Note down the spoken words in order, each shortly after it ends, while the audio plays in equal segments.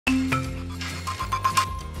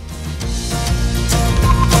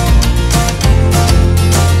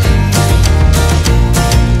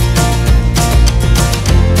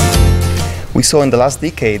We saw in the last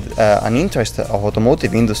decade an interest of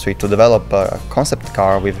automotive industry to develop a concept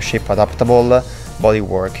car with shape-adaptable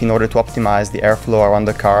bodywork in order to optimize the airflow around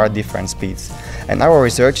the car at different speeds. And our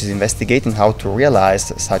research is investigating how to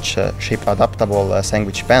realize such a shape-adaptable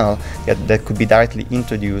sandwich panel that could be directly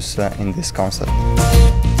introduced in this concept.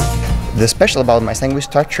 The special about my sandwich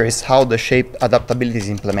structure is how the shape adaptability is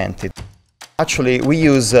implemented. Actually, we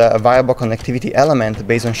use a variable connectivity element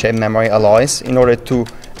based on shape memory alloys in order to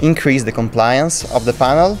increase the compliance of the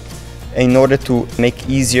panel, in order to make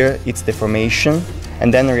easier its deformation,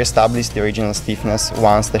 and then re-establish the original stiffness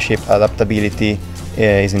once the shape adaptability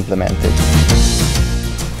is implemented.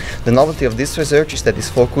 The novelty of this research is that it's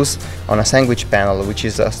focused on a sandwich panel, which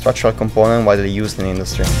is a structural component widely used in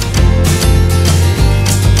industry.